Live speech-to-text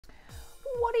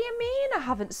What do you mean I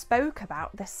haven't spoke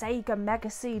about the Sega Mega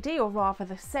CD, or rather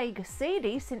the Sega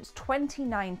CD, since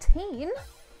 2019?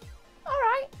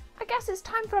 Alright, I guess it's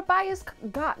time for a buyer's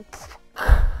guide.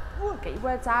 Get your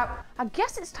words out. I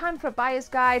guess it's time for a buyer's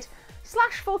guide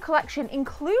 / full collection,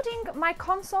 including my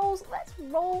consoles. Let's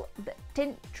roll the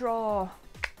tint drawer.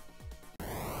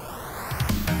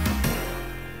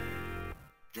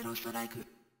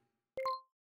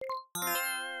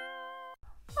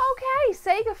 Okay,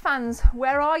 Sega fans,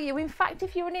 where are you? In fact,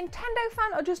 if you're a Nintendo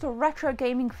fan or just a retro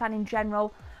gaming fan in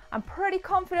general, I'm pretty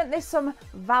confident there's some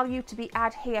value to be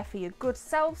had here for your good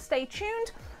selves. Stay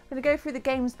tuned. I'm going to go through the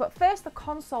games, but first the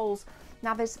consoles.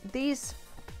 Now there's these,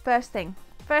 first thing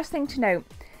to note,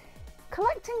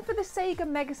 collecting for the Sega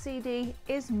Mega CD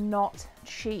is not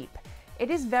cheap. It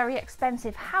is very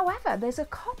expensive. However, there's a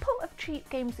couple of cheap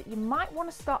games that you might want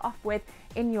to start off with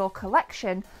in your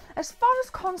collection. As far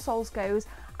as consoles goes,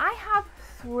 I have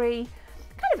three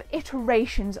kind of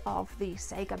iterations of the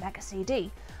Sega Mega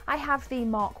CD. I have the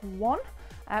Mark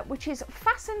I, which is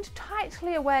fastened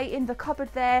tightly away in the cupboard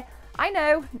there. I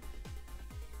know,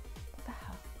 what the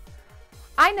hell?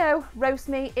 I know, roast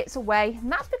me, it's away,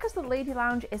 and that's because the Lady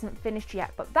Lounge isn't finished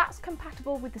yet, but that's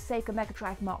compatible with the Sega Mega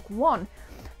Drive Mark I.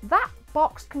 That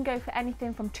box can go for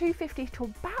anything from $250 to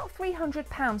about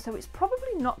 £300, so it's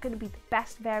probably not going to be the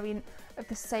best variant of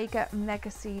the Sega Mega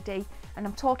CD, and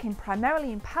I'm talking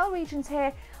primarily in PAL regions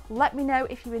here. Let me know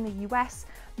if you're in the US,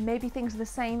 maybe things are the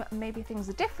same, maybe things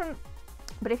are different,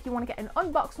 but if you want to get an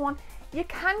unboxed one, you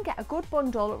can get a good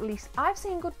bundle, or at least I've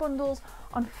seen good bundles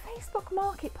on Facebook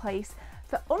Marketplace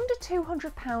for under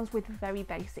 £200 with very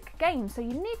basic games. So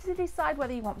you need to decide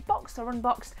whether you want boxed or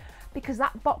unboxed, because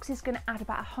that box is going to add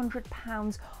about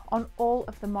 £100 on all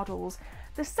of the models.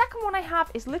 The second one I have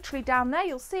is literally down there.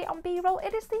 You'll see it on B-roll.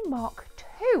 It is the Mark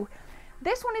II.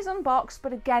 This one is unboxed,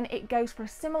 but again, it goes for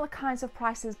similar kinds of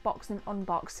prices, boxed and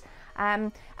unboxed.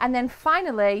 And then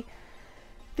finally,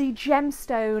 the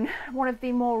gemstone, one of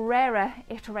the more rarer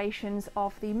iterations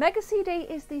of the Mega CD,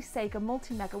 is the Sega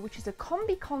Multi-Mega, which is a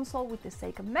combi console with the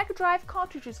Sega Mega Drive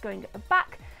cartridges going at the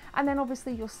back, and then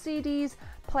obviously your CDs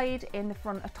played in the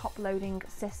front, a top-loading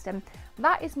system.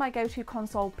 That is my go-to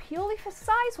console purely for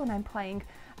size when I'm playing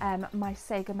my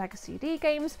Sega Mega CD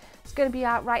games. It's going to be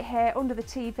out right here under the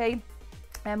TV.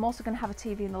 I'm also going to have a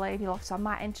TV in the lady loft, so I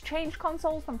might interchange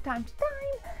consoles from time to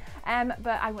time.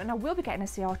 But I will be getting a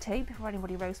CRT before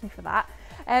anybody roasts me for that.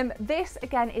 This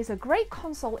again is a great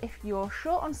console if you're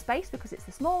short on space, because it's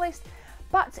the smallest,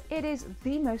 but it is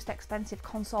the most expensive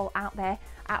console out there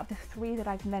out of the three that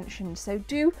I've mentioned. So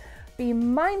do be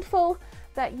mindful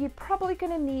that you're probably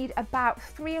going to need about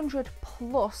 300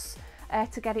 plus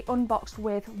to get it unboxed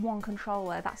with one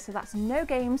controller. That's no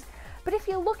games, but if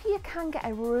you're lucky, you can get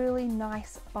a really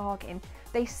nice bargain.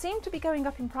 They seem to be going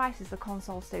up in prices, the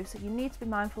consoles do, so you need to be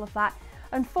mindful of that.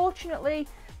 Unfortunately,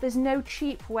 there's no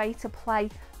cheap way to play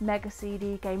Mega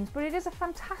CD games, but it is a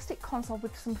fantastic console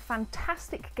with some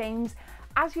fantastic games,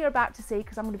 as you're about to see,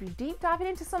 because I'm going to be deep diving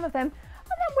into some of them, and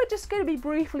then we're just going to be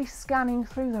briefly scanning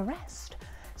through the rest.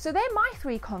 So they're my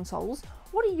three consoles.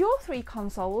 What are your three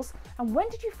consoles, and when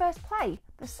did you first play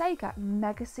the Sega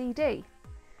Mega CD?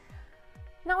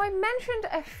 Now, I mentioned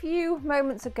a few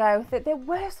moments ago that there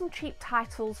were some cheap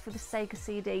titles for the Sega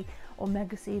CD or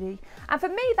Mega CD, and for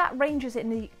me that ranges in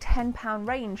the £10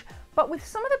 range, but with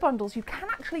some of the bundles you can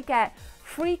actually get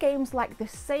free games like the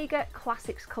Sega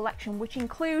Classics Collection, which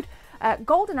include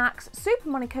Golden Axe, Super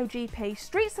Monaco GP,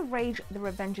 Streets of Rage, The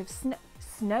Revenge of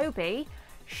Snowby,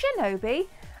 Shinobi,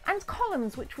 and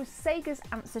Columns, which was Sega's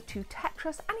answer to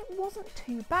Tetris, and it wasn't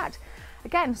too bad.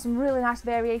 Again, some really nice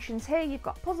variations here. You've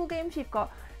got puzzle games, you've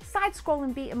got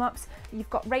side-scrolling beat-em-ups, you've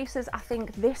got racers. I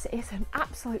think this is an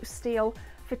absolute steal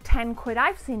for 10 quid.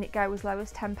 I've seen it go as low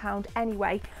as £10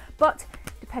 anyway, but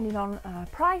depending on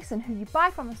price and who you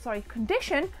buy from,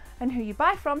 condition and who you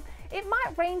buy from, it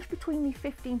might range between the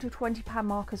 £15 to £20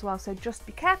 mark as well, so just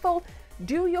be careful.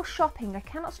 Do your shopping. I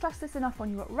cannot stress this enough.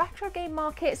 When you're at retro game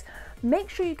markets, make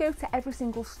sure you go to every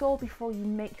single store before you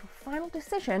make your final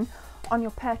decision on your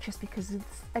purchase, because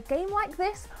a game like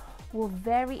this will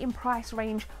vary in price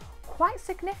range quite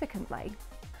significantly.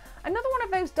 Another one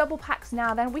of those double packs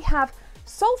now then, we have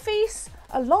Solfease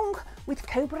along with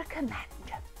Cobra Command.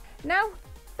 Now,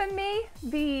 for me,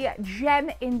 the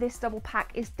gem in this double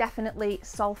pack is definitely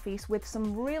Solfease, with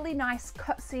some really nice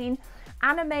cutscene,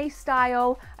 anime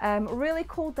style, really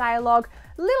cool dialogue,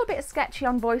 a little bit sketchy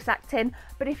on voice acting,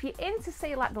 but if you're into,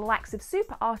 say, like the likes of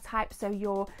Super R-Type, so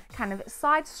your kind of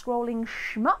side-scrolling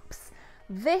shmups,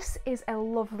 this is a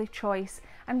lovely choice.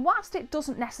 And whilst it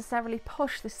doesn't necessarily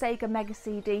push the Sega Mega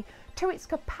CD to its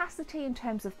capacity in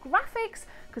terms of graphics,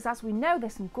 because as we know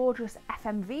there's some gorgeous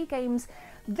FMV games,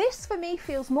 this for me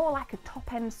feels more like a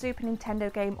top-end Super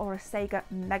Nintendo game or a Sega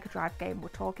Mega Drive game. We're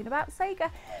talking about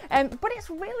Sega, but it's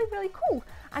really cool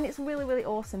and it's really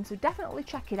awesome, so definitely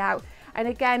check it out. And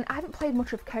again, I haven't played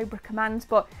much of Cobra Command,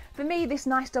 but for me this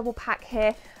nice double pack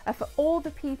here are for all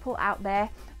the people out there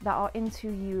that are into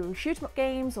you shoot 'em up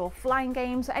games or flying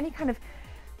games or any kind of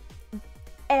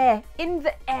in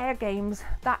the air games.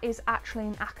 That is actually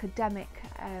an academic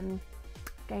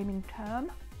gaming term.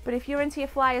 But if you're into your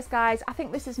flyers, guys, I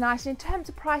think this is nice. And in terms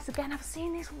of price, again, I've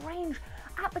seen this range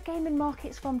at the gaming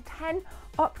markets from 10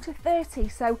 up to 30.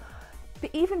 So the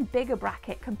even bigger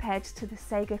bracket compared to the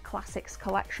Sega Classics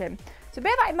collection. So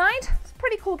bear that in mind. It's a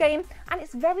pretty cool game and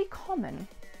it's very common.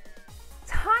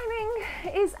 Timing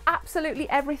is absolutely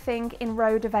everything in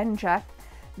Road Avenger.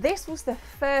 This was the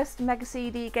first Mega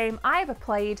CD game I ever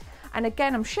played, and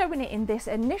again I'm showing it in this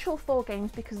initial 4 games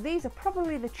because these are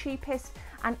probably the cheapest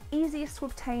and easiest to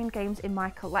obtain games in my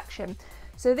collection.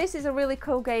 So this is a really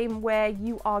cool game where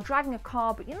you are driving a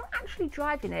car but you're not actually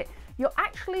driving it. You're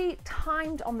actually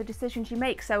timed on the decisions you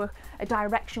make, so a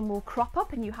direction will crop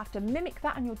up and you have to mimic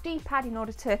that on your D-pad in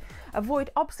order to avoid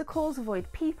obstacles,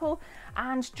 avoid people,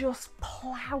 and just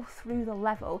plow through the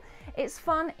level. It's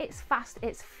fun, it's fast,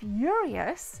 it's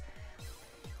furious,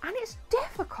 and it's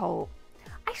difficult.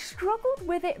 I struggled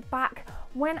with it back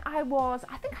when I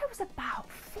think I was about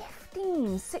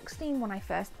 15, 16 when I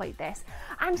first played this,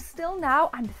 and still now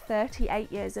I'm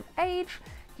 38 years of age.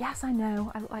 Yes, I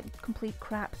know, I look like complete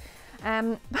crap.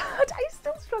 But I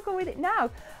still struggle with it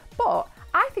now. But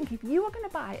I think if you are going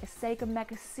to buy a Sega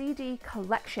Mega CD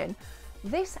collection,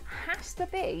 this has to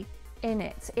be in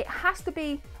it. It has to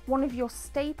be one of your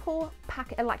staple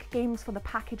games for the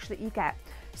package that you get.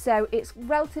 So it's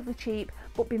relatively cheap,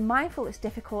 but be mindful it's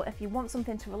difficult. If you want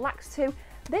something to relax to,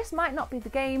 this might not be the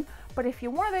game. But if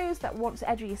you're one of those that wants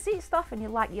edge of your seat stuff and you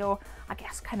like your, I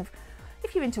guess, kind of,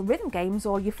 if you're into rhythm games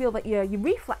or you feel that your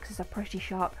reflexes are pretty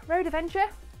sharp, Road Avenger,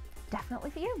 definitely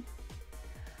for you.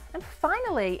 And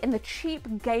finally, in the cheap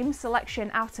game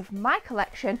selection out of my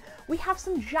collection, we have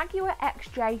some Jaguar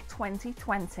XJ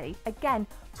 2020. Again,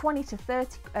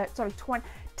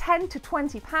 10 to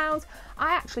 20 pounds.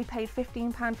 I actually paid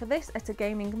 £15 for this at a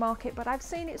gaming market, but I've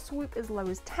seen it swoop as low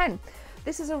as 10.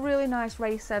 This is a really nice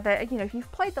racer that, you know, if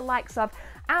you've played the likes of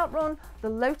Outrun, the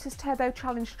Lotus Turbo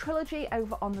Challenge trilogy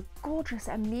over on the gorgeous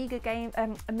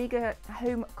Amiga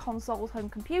home consoles, home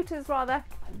computers rather,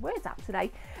 get my words out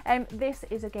today, this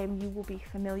is a game you will be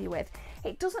familiar with.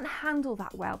 It doesn't handle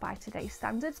that well by today's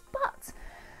standards, but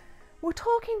we're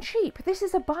talking cheap. This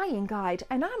is a buying guide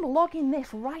and I'm logging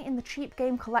this right in the cheap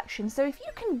game collection. So if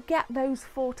you can get those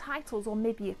 4 titles or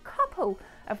maybe a couple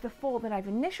of the 4 that I've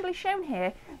initially shown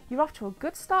here, you're off to a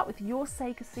good start with your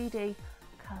Sega CD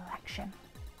collection.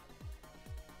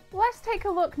 Let's take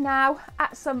a look now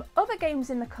at some other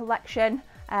games in the collection.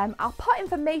 I'll put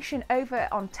information over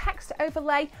on text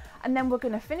overlay, and then we're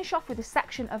going to finish off with a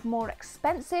section of more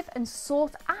expensive and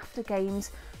sought after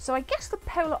games. So I guess the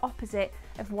polar opposite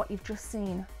of what you've just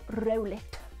seen. Roll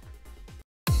it.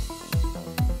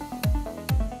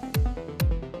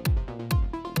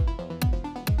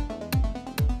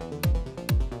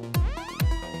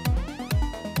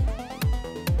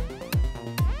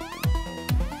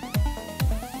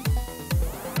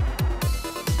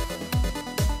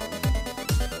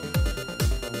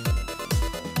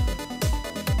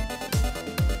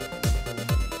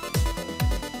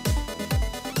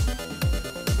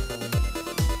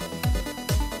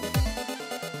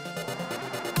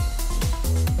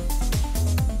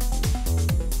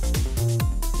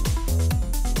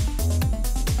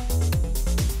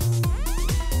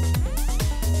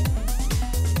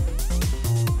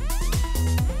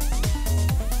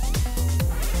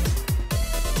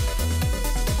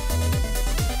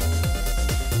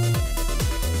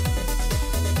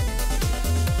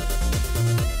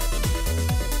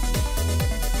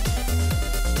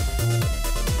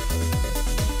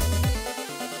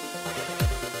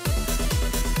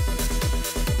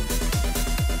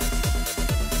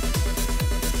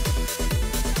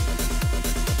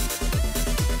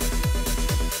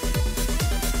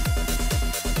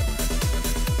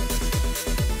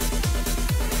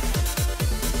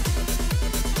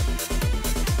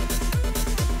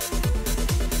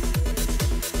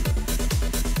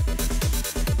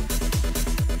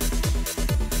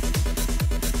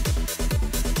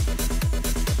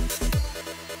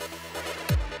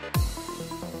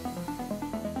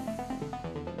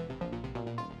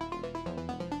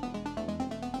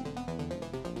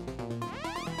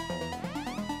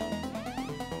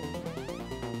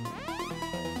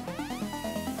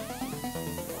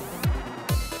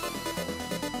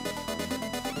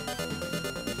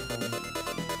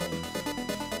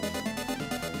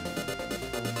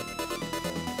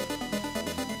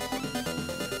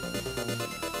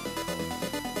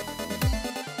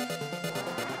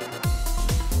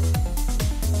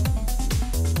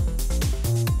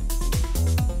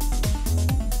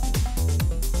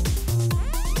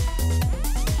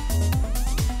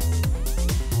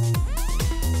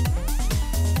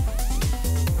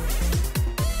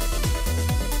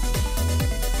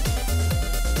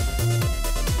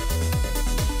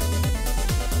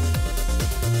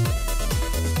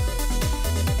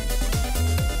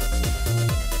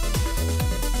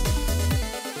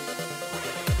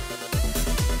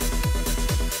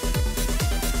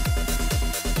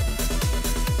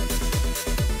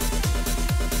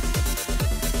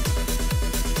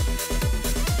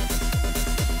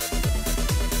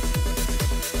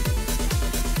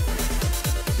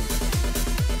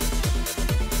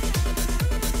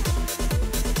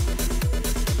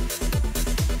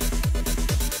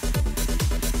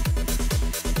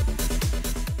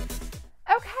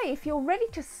 if you're ready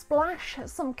to splash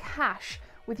some cash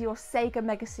with your Sega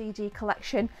Mega CD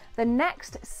collection, the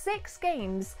next 6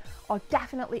 games are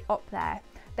definitely up there.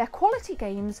 They're quality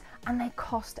games and they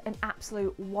cost an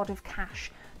absolute wad of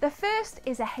cash. The first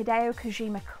is a Hideo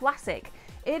Kojima classic.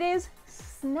 It is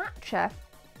Snatcher.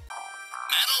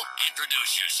 Metal,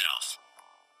 introduce yourself.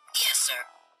 Yes, sir.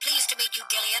 Pleased to meet you,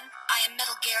 Gillian. I am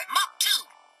Metal Gear Mach 2.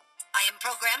 I am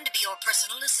programmed to be your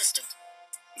personal assistant.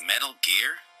 Metal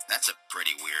Gear? That's a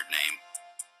pretty weird name.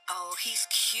 Oh, he's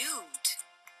cute.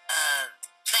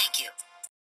 Thank you.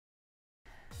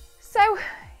 So,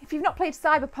 if you've not played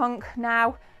Cyberpunk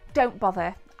now, don't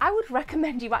bother. I would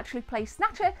recommend you actually play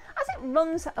Snatcher, as it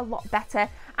runs a lot better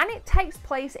and it takes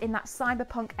place in that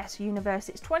Cyberpunk-esque universe.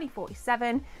 It's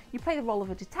 2047, you play the role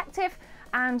of a detective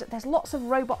and there's lots of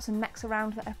robots and mechs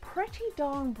around that are pretty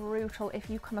darn brutal if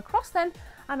you come across them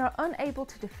and are unable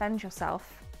to defend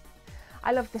yourself.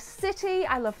 I love the city,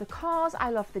 I love the cars, I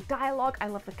love the dialogue, I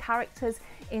love the characters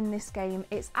in this game.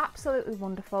 It's absolutely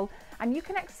wonderful and you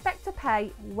can expect to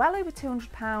pay well over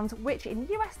 £200, which in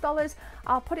US dollars,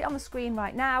 I'll put it on the screen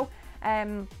right now,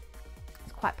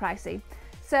 it's quite pricey.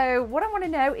 So what I want to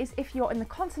know is if you're in the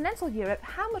continental Europe,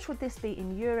 how much would this be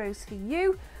in euros for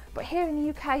you? But here in the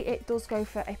UK, it does go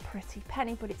for a pretty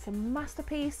penny, but it's a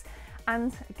masterpiece.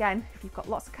 And again, if you've got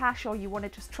lots of cash or you want to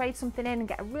just trade something in and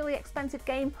get a really expensive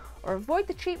game or avoid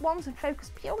the cheap ones and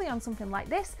focus purely on something like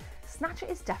this, Snatcher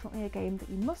is definitely a game that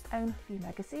you must own for your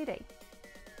Mega CD.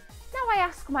 Now I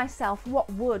ask myself,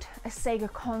 what would a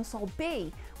Sega console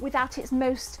be without its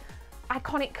most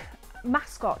iconic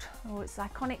mascot, or its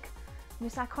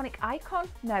most iconic icon?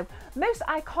 No, most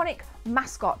iconic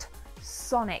mascot,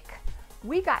 Sonic.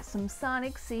 We got some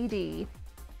Sonic CD.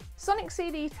 Sonic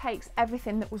CD takes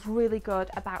everything that was really good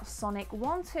about Sonic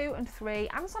 1, 2 and 3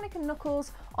 and Sonic and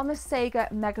Knuckles on the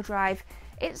Sega Mega Drive.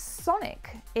 It's Sonic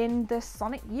in the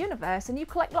Sonic universe and you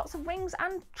collect lots of rings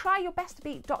and try your best to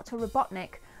beat Dr.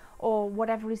 Robotnik or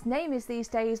whatever his name is these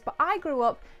days, but I grew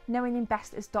up knowing him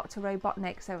best as Dr.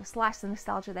 Robotnik, so a slice of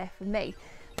nostalgia there for me.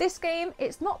 This game,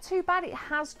 it's not too bad, it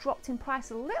has dropped in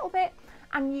price a little bit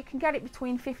and you can get it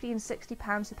between £50 and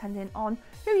 £60 depending on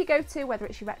who you go to, whether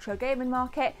it's your retro gaming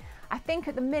market. I think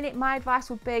at the minute my advice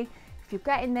would be, if you're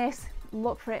getting this,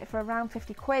 look for it for around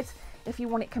 50 quid. If you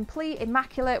want it complete,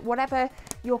 immaculate, whatever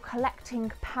your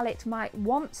collecting palette might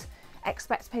want,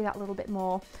 expect to pay that a little bit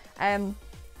more.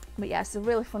 But yeah, it's a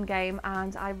really fun game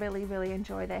and I really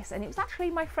enjoy this. And it was actually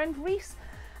my friend Reese,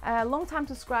 a long-time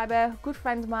subscriber, good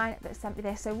friend of mine, that sent me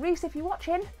this. So Reese, if you're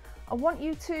watching, I want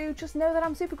you to just know that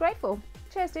I'm super grateful.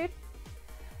 Cheers, dude.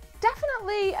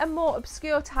 Definitely a more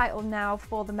obscure title now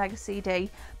for the Mega CD,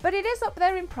 but it is up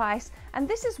there in price, and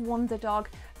this is Wonder Dog,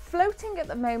 floating at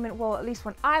the moment, well at least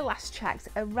when I last checked,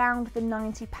 around the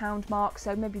 £90 mark,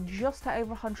 so maybe just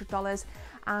over $100,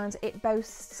 and it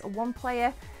boasts a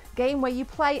one-player game where you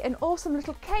play an awesome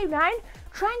little canine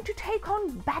trying to take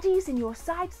on baddies in your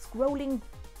side-scrolling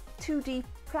 2D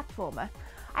platformer.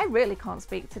 I really can't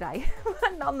speak today,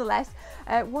 but nonetheless,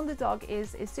 Wonder Dog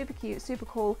is super cute, super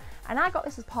cool, and I got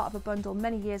this as part of a bundle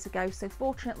many years ago, so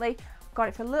fortunately got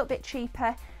it for a little bit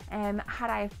cheaper had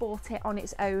I have bought it on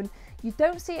its own. You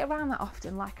don't see it around that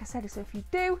often, like I said, so if you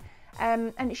do,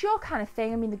 and it's your kind of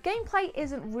thing, I mean the gameplay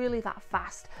isn't really that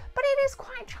fast, but it is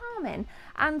quite charming,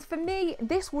 and for me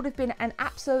this would have been an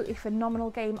absolutely phenomenal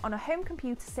game on a home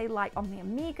computer, say like on the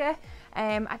Amiga.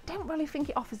 I don't really think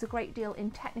it offers a great deal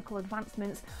in technical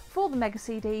advancements for the Mega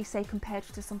CD, say compared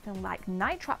to something like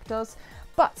Night Trap does,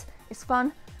 but it's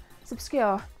fun, it's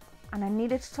obscure, and I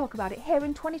needed to talk about it here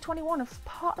in 2021 as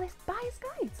part of this buyer's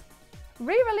guide.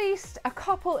 Re-released a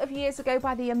couple of years ago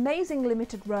by the amazing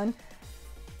Limited Run,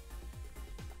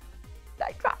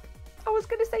 Night Trap. I was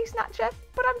going to say Snatcher,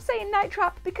 but I'm saying Night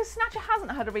Trap because Snatcher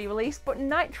hasn't had a re-release, but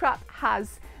Night Trap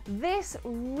has. This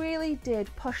really did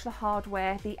push the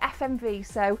hardware, the FMV,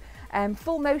 so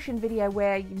full motion video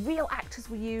where real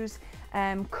actors were used,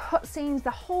 cutscenes,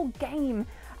 the whole game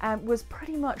was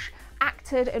pretty much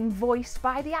acted and voiced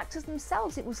by the actors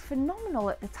themselves. It was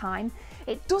phenomenal at the time.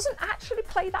 It doesn't actually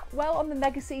play that well on the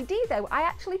Mega CD though. I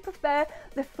actually prefer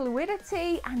the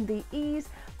fluidity and the ease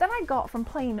that I got from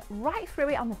playing right through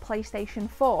it on the PlayStation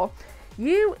 4.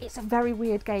 It's a very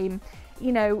weird game.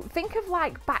 You know, think of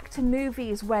like back to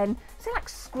movies when, say like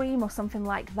Scream or something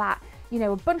like that, you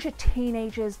know, a bunch of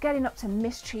teenagers getting up to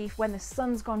mischief when the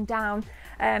sun's gone down,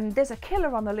 there's a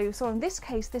killer on the loose, or in this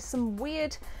case there's some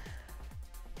weird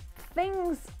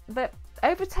things that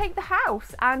overtake the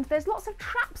house and there's lots of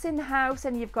traps in the house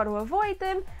and you've got to avoid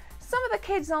them. Some of the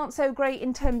kids aren't so great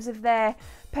in terms of their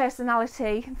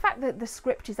personality. In fact, the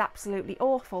script is absolutely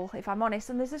awful, if I'm honest,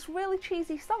 and there's this really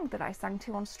cheesy song that I sang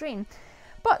to on stream.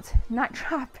 But Night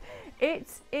Trap,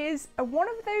 it is one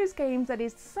of those games that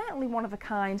is certainly one of a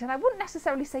kind, and I wouldn't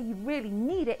necessarily say you really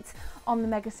need it on the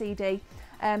Mega CD.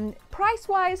 Price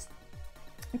wise,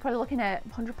 you're probably looking at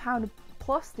 £100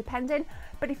 plus depending,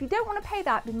 but if you don't want to pay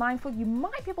that, be mindful you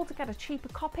might be able to get a cheaper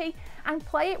copy and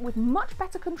play it with much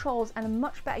better controls and a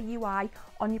much better UI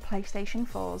on your PlayStation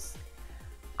 4s.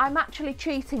 I'm actually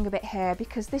cheating a bit here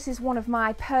because this is one of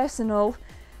my personal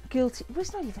guilty, well,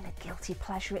 it's not even a guilty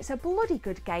pleasure, it's a bloody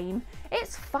good game.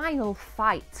 It's Final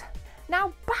Fight.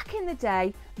 Now, back in the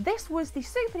day, this was the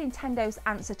Super Nintendo's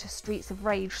answer to Streets of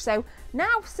Rage, so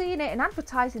now seeing it and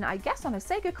advertising it, I guess, on a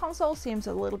Sega console seems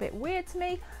a little bit weird to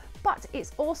me, but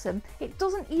it's awesome. It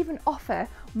doesn't even offer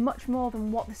much more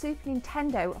than what the Super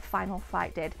Nintendo Final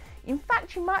Fight did. In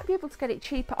fact, you might be able to get it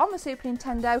cheaper on the Super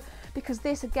Nintendo because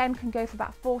this again can go for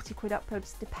about 40 quid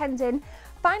upwards depending.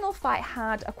 Final Fight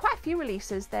had quite a few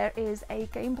releases. There is a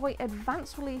Game Boy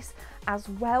Advance release as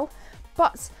well,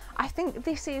 but I think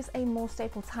this is a more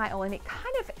staple title and it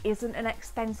kind of isn't an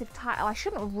expensive title. I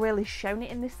shouldn't have really shown it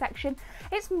in this section.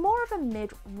 It's more of a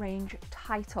mid-range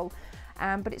title,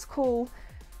 but it's cool.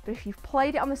 But if you've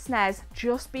played it on the SNES,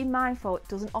 just be mindful it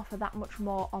doesn't offer that much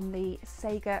more on the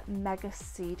Sega Mega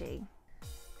CD.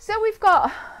 So we've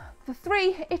got the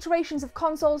 3 iterations of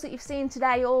consoles that you've seen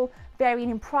today, all varying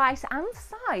in price and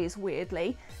size,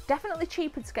 weirdly. Definitely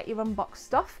cheaper to get your unboxed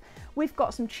stuff. We've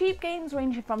got some cheap games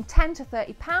ranging from £10 to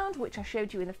 £30, which I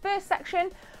showed you in the first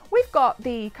section. We've got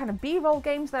the kind of B-roll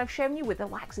games that I've shown you with the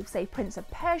likes of, say, Prince of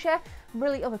Persia,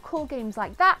 really other cool games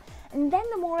like that, and then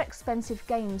the more expensive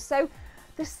games. So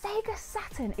the Sega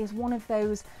Saturn is one of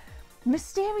those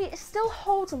mysterious, it still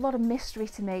holds a lot of mystery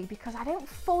to me because I don't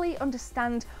fully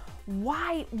understand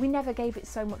why we never gave it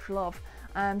so much love.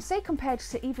 Say compared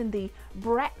to even the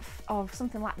breadth of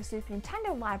something like the Super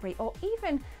Nintendo library or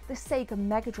even the Sega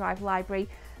Mega Drive library,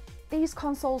 these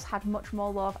consoles had much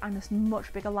more love and a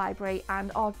much bigger library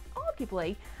and are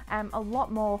arguably a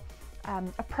lot more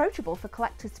approachable for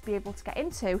collectors to be able to get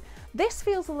into. This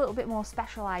feels a little bit more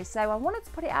specialised, so I wanted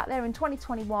to put it out there in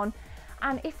 2021.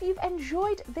 And if you've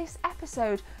enjoyed this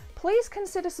episode, please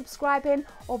consider subscribing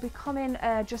or becoming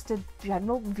just a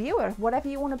general viewer, whatever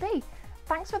you want to be.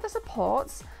 Thanks for the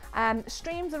support.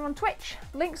 Streams are on Twitch,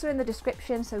 links are in the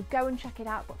description, so go and check it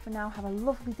out. But for now, have a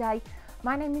lovely day.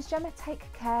 My name is Gemma,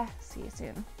 take care, see you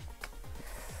soon.